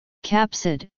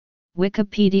Capsid,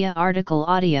 Wikipedia article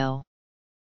audio.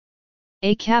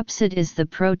 A capsid is the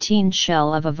protein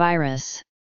shell of a virus.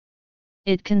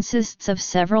 It consists of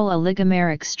several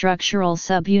oligomeric structural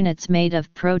subunits made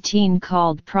of protein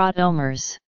called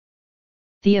proteomers.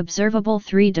 The observable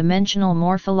three-dimensional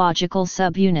morphological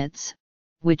subunits,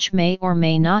 which may or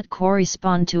may not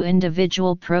correspond to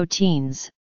individual proteins,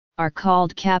 are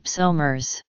called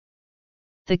capsomers.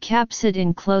 The capsid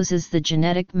encloses the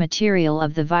genetic material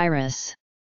of the virus.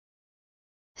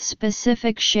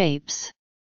 Specific shapes: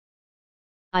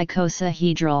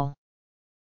 icosahedral,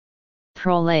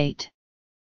 prolate,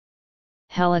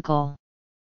 helical.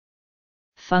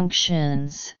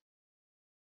 Functions: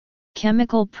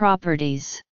 chemical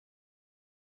properties,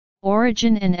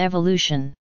 origin and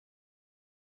evolution.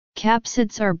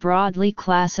 Capsids are broadly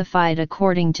classified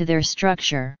according to their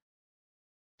structure.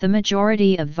 The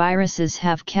majority of viruses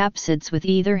have capsids with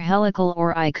either helical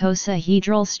or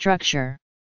icosahedral structure.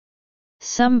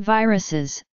 Some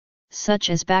viruses,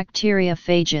 such as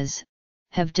bacteriophages,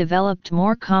 have developed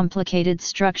more complicated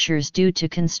structures due to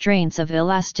constraints of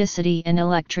elasticity and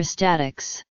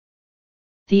electrostatics.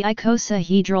 The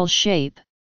icosahedral shape,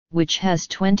 which has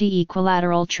 20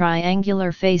 equilateral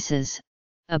triangular faces,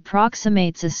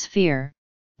 approximates a sphere,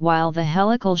 while the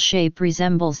helical shape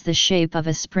resembles the shape of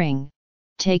a spring,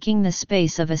 taking the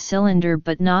space of a cylinder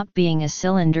but not being a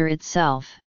cylinder itself.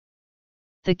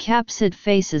 The capsid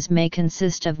faces may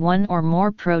consist of one or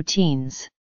more proteins.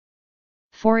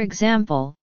 For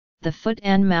example, the foot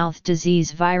and mouth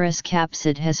disease virus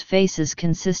capsid has faces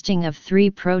consisting of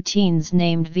 3 proteins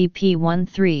named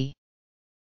VP13.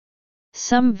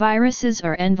 Some viruses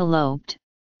are enveloped,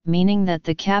 meaning that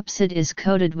the capsid is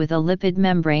coated with a lipid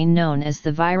membrane known as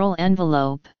the viral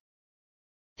envelope.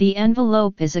 The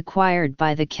envelope is acquired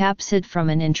by the capsid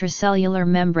from an intracellular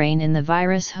membrane in the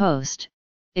virus host.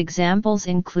 Examples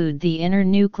include the inner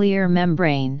nuclear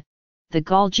membrane, the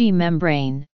Golgi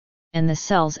membrane, and the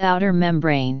cell's outer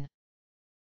membrane.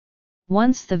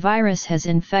 Once the virus has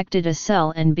infected a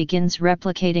cell and begins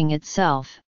replicating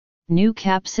itself, new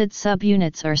capsid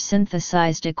subunits are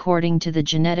synthesized according to the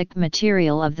genetic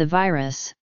material of the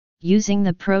virus, using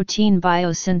the protein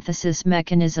biosynthesis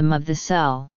mechanism of the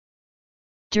cell.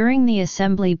 During the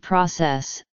assembly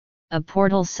process, a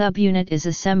portal subunit is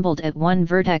assembled at one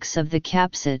vertex of the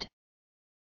capsid.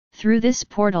 Through this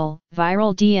portal,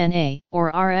 viral DNA or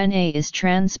RNA is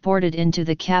transported into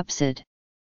the capsid.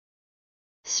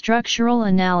 Structural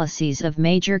analyses of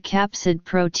major capsid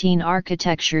protein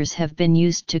architectures have been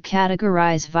used to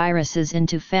categorize viruses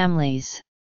into families.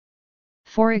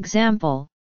 For example,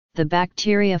 the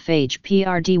bacteriophage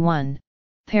PRD1,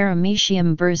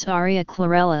 Paramecium bursaria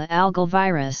chlorella algal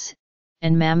virus,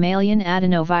 and mammalian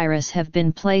adenovirus have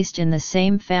been placed in the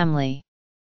same family.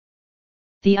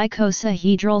 The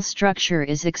icosahedral structure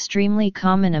is extremely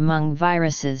common among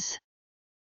viruses.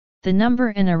 The number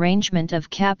and arrangement of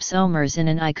capsomers in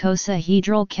an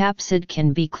icosahedral capsid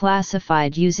can be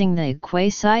classified using the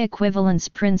quasi-equivalence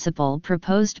principle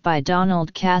proposed by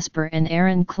Donald Casper and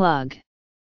Aaron Klug.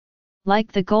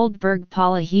 Like the Goldberg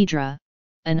polyhedra,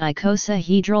 an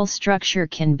icosahedral structure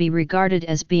can be regarded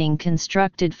as being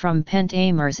constructed from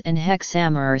pentamers and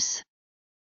hexamers.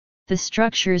 The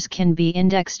structures can be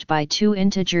indexed by two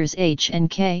integers h and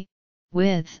k,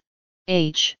 with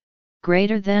h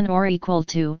greater than or equal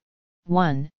to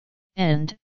 1,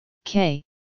 and k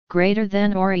greater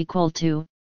than or equal to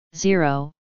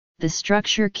 0. The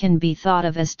structure can be thought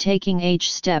of as taking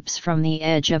h steps from the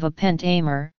edge of a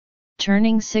pentamer,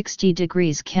 turning 60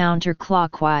 degrees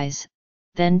counterclockwise,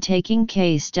 then taking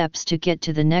k steps to get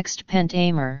to the next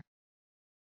pentamer.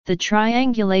 The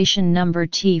triangulation number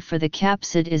T for the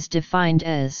capsid is defined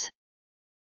as: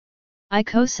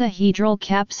 icosahedral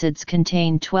capsids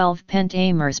contain 12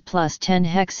 pentamers plus 10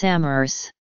 hexamers.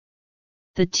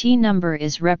 The T number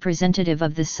is representative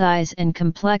of the size and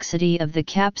complexity of the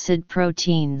capsid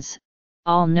proteins.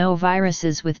 All no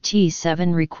viruses with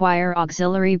T7 require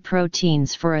auxiliary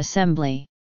proteins for assembly.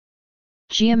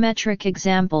 Geometric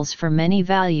examples for many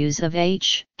values of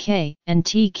H, K, and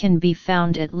T can be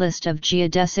found at list of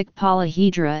geodesic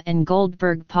polyhedra and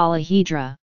Goldberg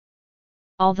polyhedra.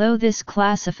 Although this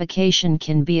classification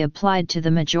can be applied to the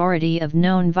majority of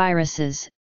known viruses,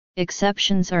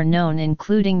 exceptions are known,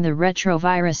 including the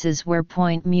retroviruses where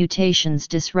point mutations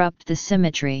disrupt the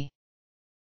symmetry.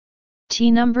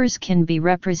 T numbers can be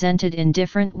represented in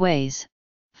different ways.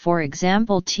 For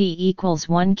example, T equals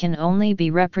 1 can only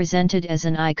be represented as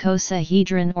an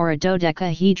icosahedron or a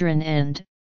dodecahedron and,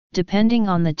 depending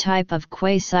on the type of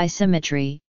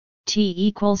quasi-symmetry, T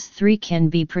equals 3 can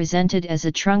be presented as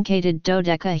a truncated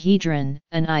dodecahedron,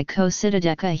 an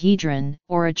icosahedron,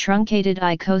 or a truncated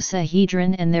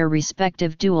icosahedron and their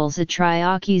respective duals, a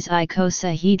triachis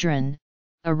icosahedron,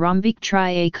 a rhombic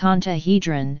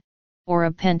triacontahedron, or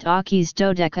a pentachis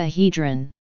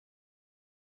dodecahedron.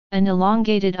 An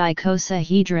elongated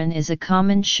icosahedron is a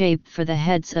common shape for the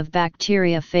heads of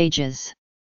bacteriophages.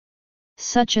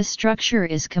 Such a structure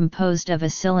is composed of a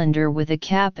cylinder with a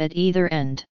cap at either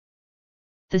end.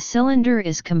 The cylinder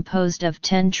is composed of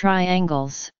 10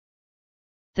 triangles.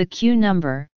 The Q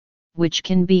number, which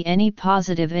can be any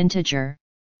positive integer,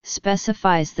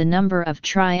 specifies the number of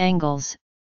triangles,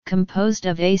 composed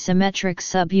of asymmetric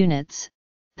subunits,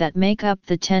 that make up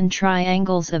the 10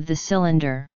 triangles of the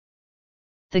cylinder.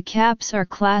 The caps are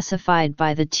classified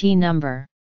by the T number.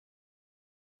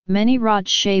 Many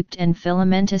rod-shaped and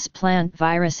filamentous plant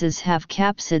viruses have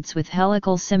capsids with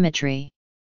helical symmetry.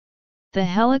 The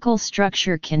helical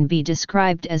structure can be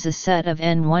described as a set of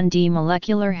N1D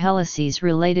molecular helices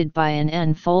related by an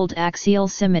N-fold axial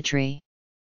symmetry.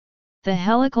 The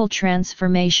helical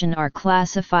transformation are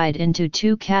classified into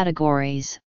two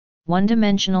categories,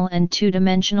 one-dimensional and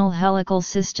two-dimensional helical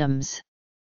systems.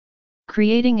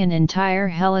 Creating an entire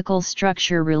helical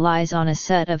structure relies on a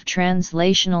set of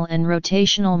translational and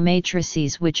rotational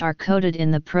matrices which are coded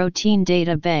in the protein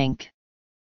data bank.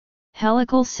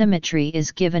 Helical symmetry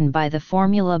is given by the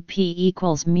formula P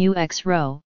equals mu x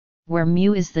rho, where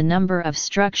mu is the number of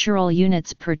structural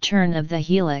units per turn of the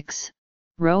helix,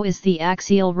 rho is the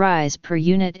axial rise per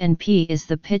unit and P is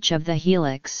the pitch of the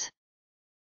helix.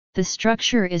 The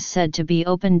structure is said to be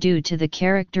open due to the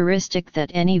characteristic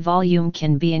that any volume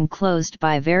can be enclosed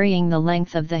by varying the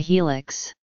length of the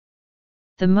helix.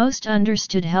 The most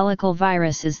understood helical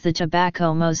virus is the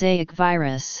tobacco mosaic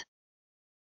virus.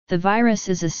 The virus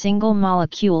is a single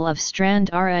molecule of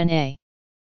strand RNA.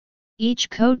 Each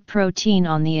coat protein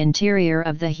on the interior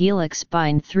of the helix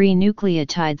binds 3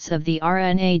 nucleotides of the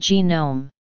RNA genome.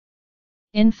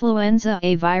 Influenza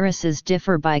A viruses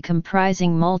differ by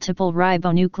comprising multiple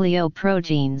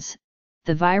ribonucleoproteins.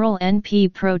 The viral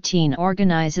NP protein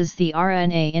organizes the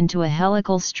RNA into a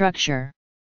helical structure.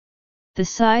 The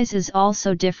size is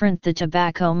also different. The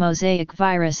tobacco mosaic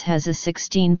virus has a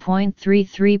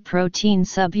 16.33 protein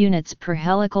subunits per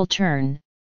helical turn,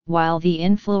 while the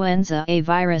influenza A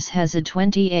virus has a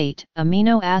 28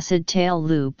 amino acid tail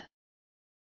loop.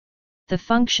 The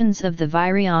functions of the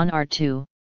virion are two.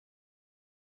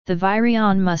 The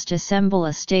virion must assemble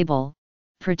a stable,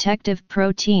 protective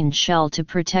protein shell to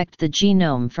protect the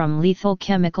genome from lethal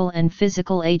chemical and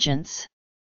physical agents.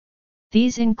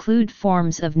 These include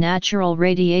forms of natural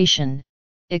radiation,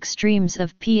 extremes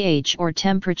of pH or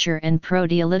temperature, and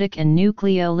proteolytic and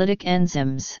nucleolytic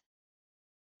enzymes.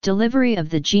 Delivery of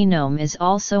the genome is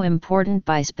also important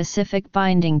by specific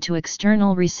binding to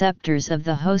external receptors of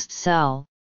the host cell,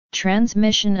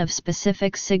 transmission of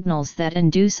specific signals that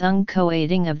induce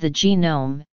uncoating of the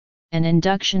genome, and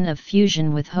induction of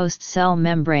fusion with host cell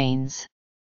membranes.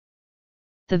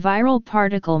 The viral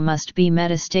particle must be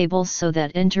metastable so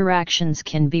that interactions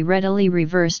can be readily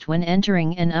reversed when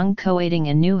entering and uncoating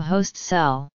a new host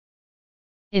cell.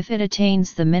 If it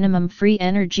attains the minimum free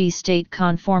energy state,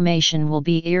 conformation will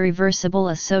be irreversible,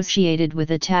 associated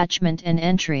with attachment and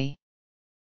entry.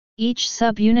 Each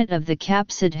subunit of the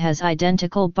capsid has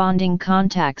identical bonding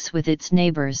contacts with its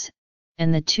neighbors,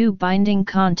 and the two binding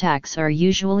contacts are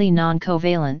usually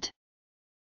non-covalent.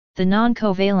 The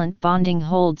non-covalent bonding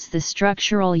holds the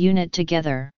structural unit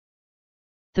together.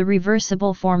 The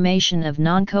reversible formation of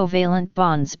non-covalent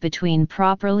bonds between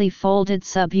properly folded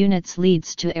subunits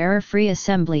leads to error-free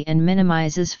assembly and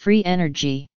minimizes free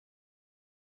energy.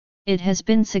 It has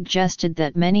been suggested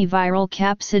that many viral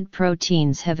capsid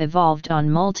proteins have evolved on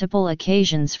multiple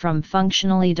occasions from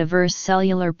functionally diverse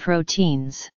cellular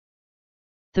proteins.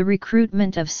 The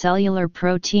recruitment of cellular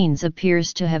proteins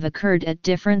appears to have occurred at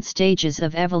different stages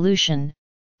of evolution,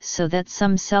 so that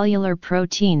some cellular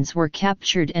proteins were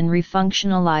captured and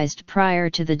refunctionalized prior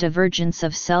to the divergence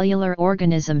of cellular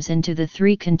organisms into the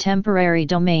 3 contemporary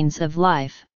domains of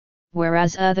life,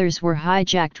 whereas others were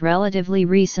hijacked relatively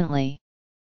recently.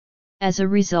 As a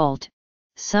result,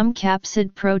 some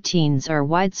capsid proteins are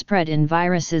widespread in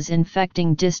viruses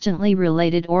infecting distantly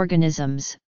related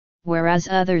organisms, whereas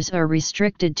others are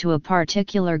restricted to a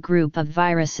particular group of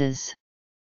viruses.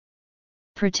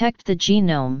 Protect the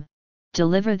genome,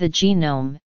 deliver the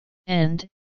genome, and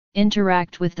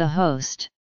interact with the host.